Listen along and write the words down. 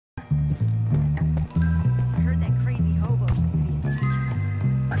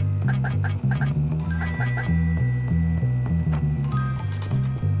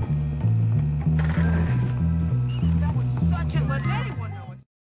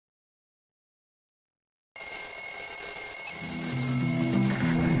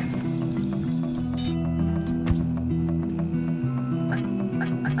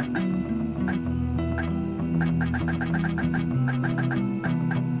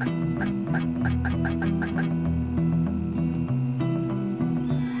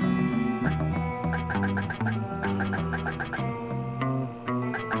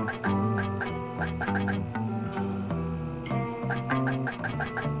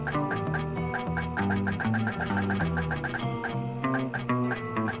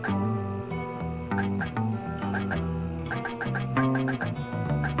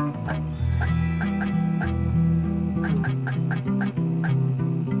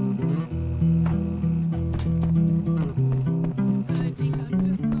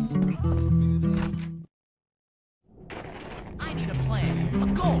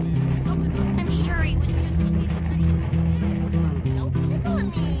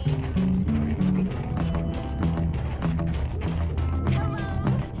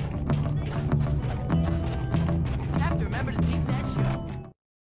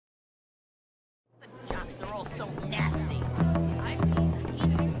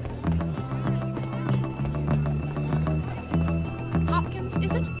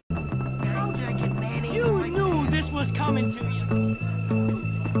coming to you.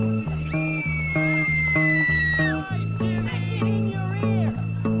 Stick it in your ear.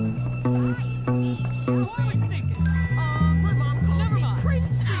 So I was thinking, My mom calls never me mind.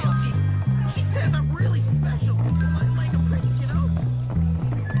 Prince Algie. She says I'm really special, like a prince, you know?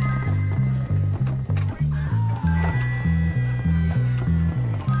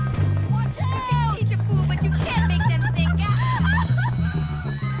 Watch out! You can teach a fool, but you can't make them think.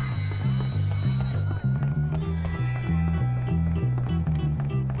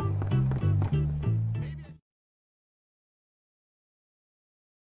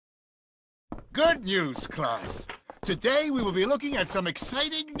 Good news, class. Today we will be looking at some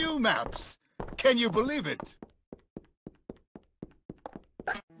exciting new maps. Can you believe it?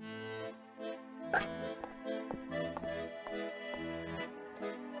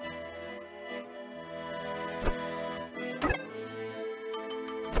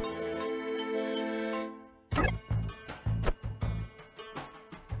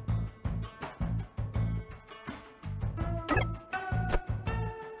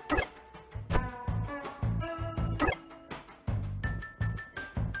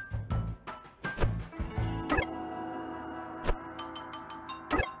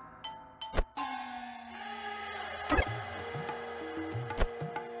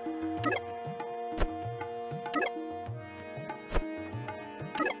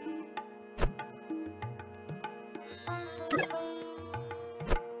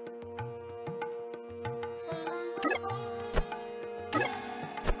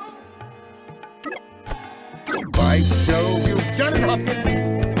 By Jove, you've done it, Hopkins!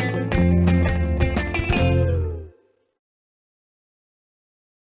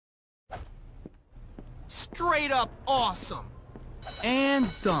 straight up awesome. And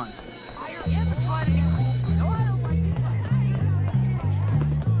done.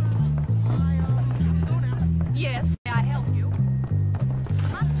 Yes, I help you.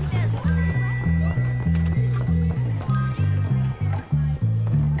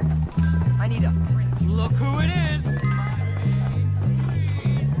 I need a... Look who it is!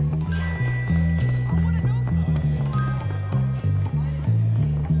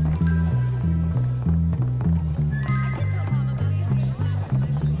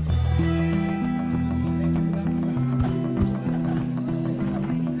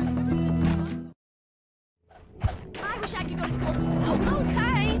 I wish I could go to school. Oh,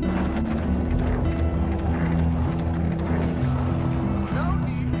 okay. No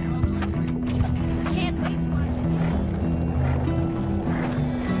need for complexity. Can't wait for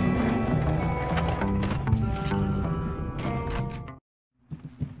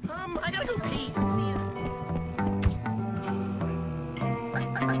I gotta go pee. See ya.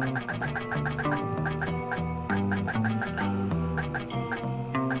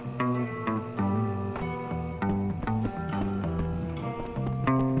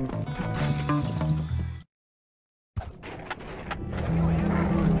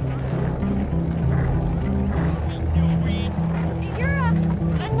 You're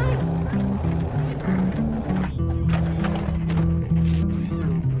a nice person.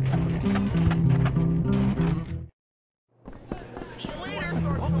 See you later.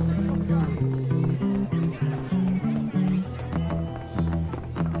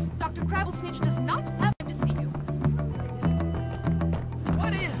 Dr. Crabblesnitch does not have time to see you.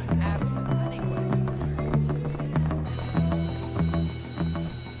 What is absent anyway?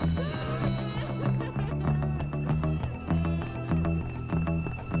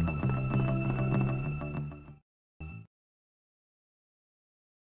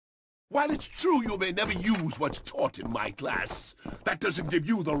 While it's true you may never use what's taught in my class, that doesn't give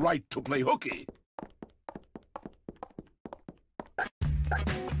you the right to play hooky.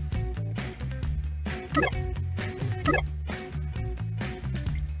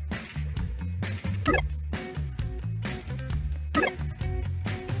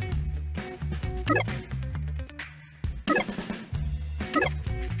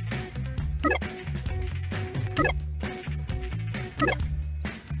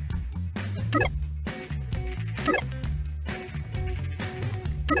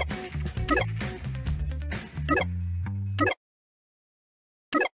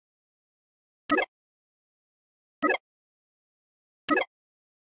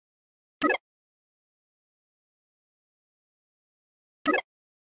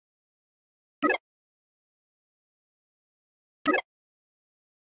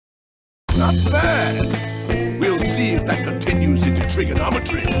 Not bad. We'll see if that continues into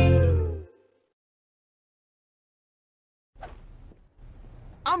trigonometry.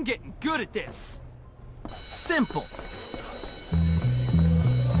 I'm getting good at this. Simple.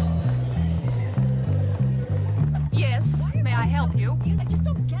 Yes, I help you? I just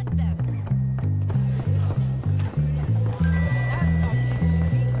don't get them. That's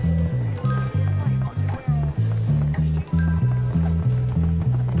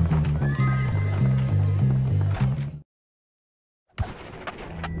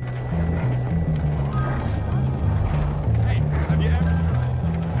Hey, have you ever tried?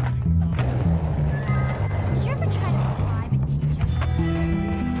 Did you ever try to private teacher?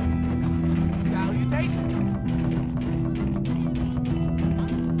 Salutation.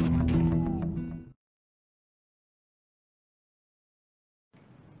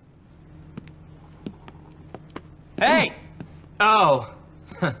 Hey! Oh.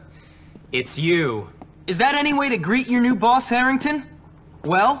 It's you. Is that any way to greet your new boss, Harrington?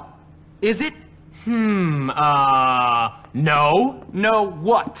 Well, is it? No. No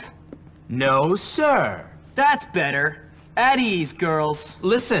what? No, sir. That's better. At ease, girls.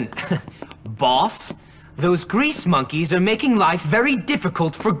 Listen, boss, those grease monkeys are making life very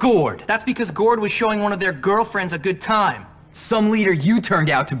difficult for Gord. That's because Gord was showing one of their girlfriends a good time. Some leader you turned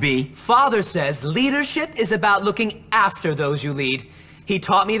out to be. Father says leadership is about looking after those you lead. He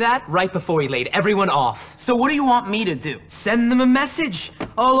taught me that right before he laid everyone off. So what do you want me to do? Send them a message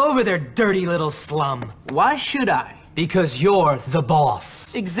all over their dirty little slum. Why should I? Because you're the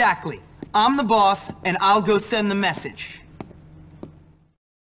boss. Exactly. I'm the boss, and I'll go send the message.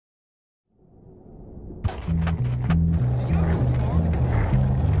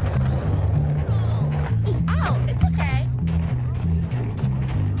 Ow, it's okay.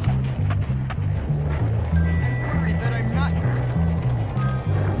 I'm worried that I'm not.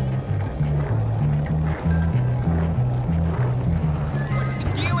 What's the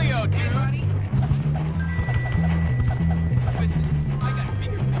dealio, dude? Buddy, Listen, I got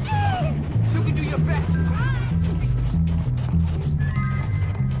bigger fish. you can do your best.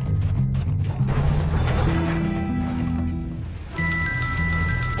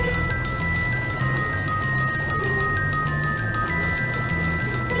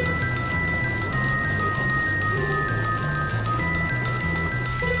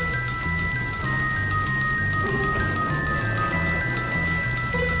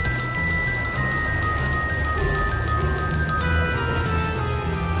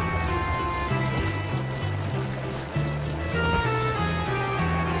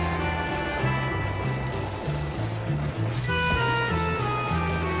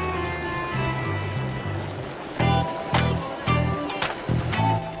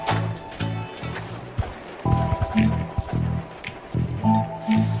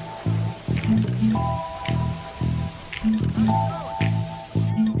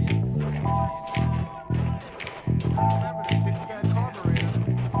 Remember to fix that carburetor.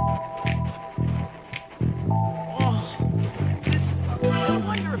 This sucks. I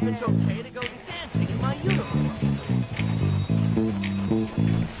wonder if it's okay to go dancing in my uniform.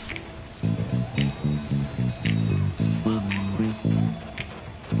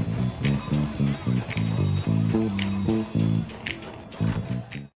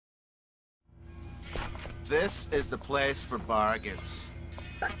 This is the place for bargains.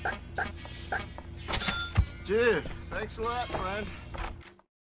 Dude, thanks a lot, friend.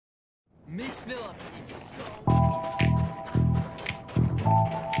 Miss Phillips is so...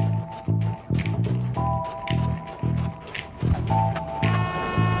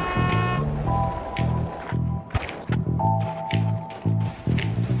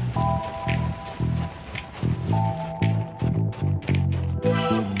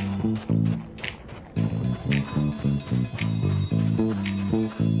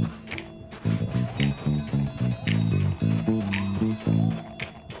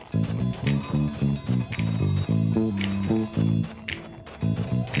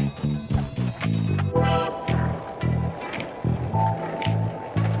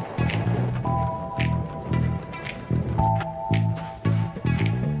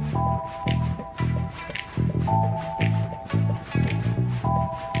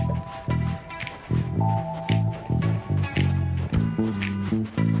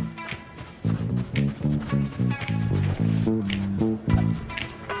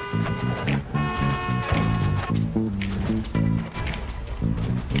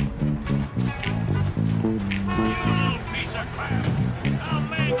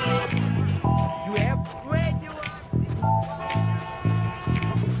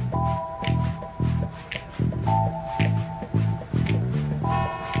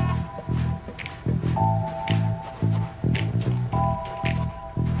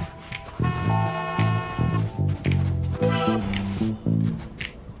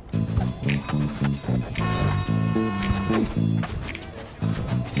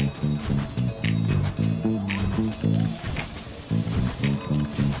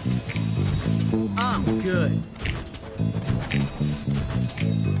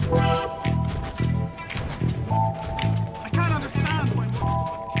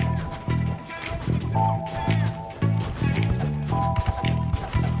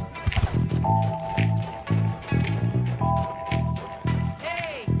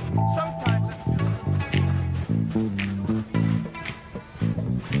 Sometimes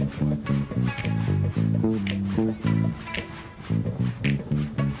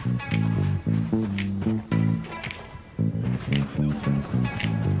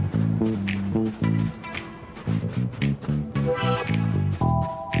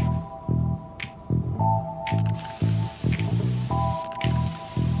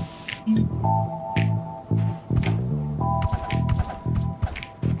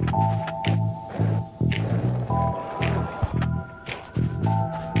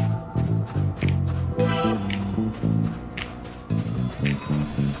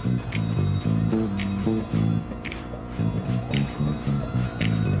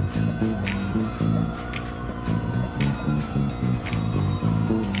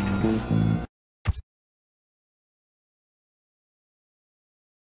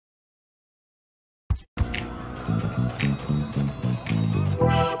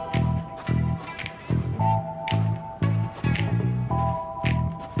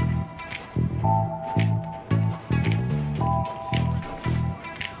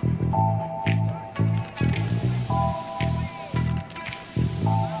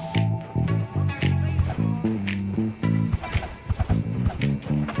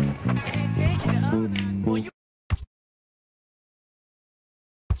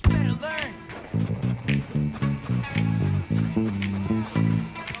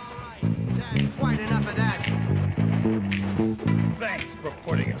Thanks for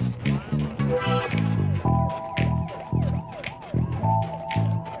putting us.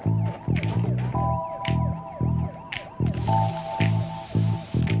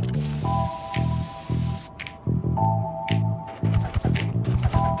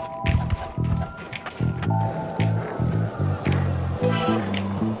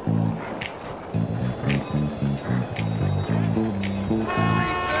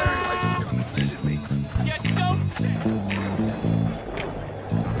 you don't say.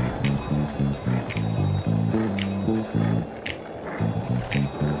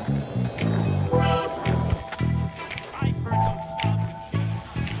 Hyper don't stop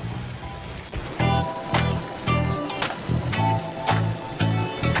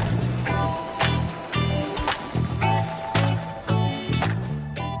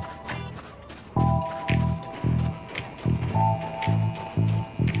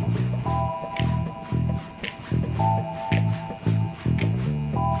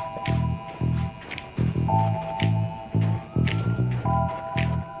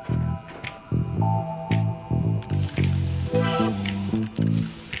machine.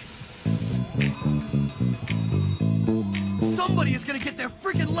 Somebody is gonna get their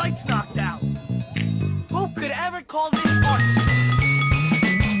freaking lights knocked out! Who could ever call this art?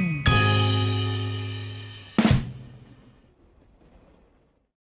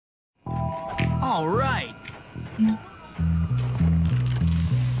 All right.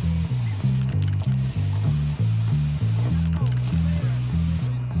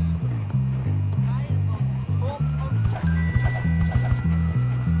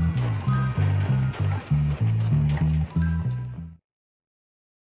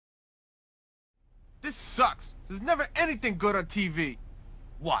 This sucks. There's never anything good on TV.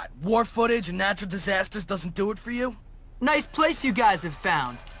 What, war footage and natural disasters doesn't do it for you? Nice place you guys have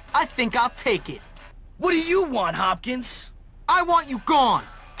found. I think I'll take it. What do you want, Hopkins? I want you gone.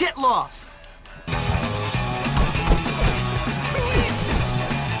 Get lost.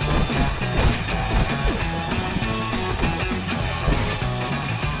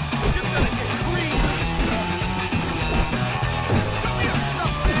 You're gonna get creamed. Show me your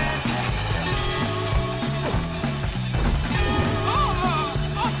stuff, man.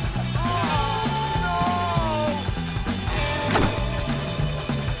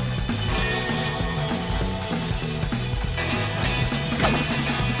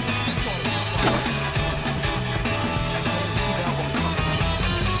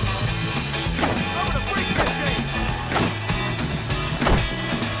 I'm gonna break your chain.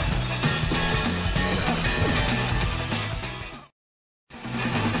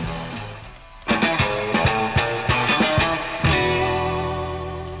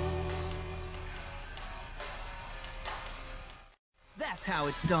 That's how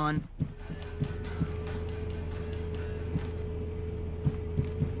it's done.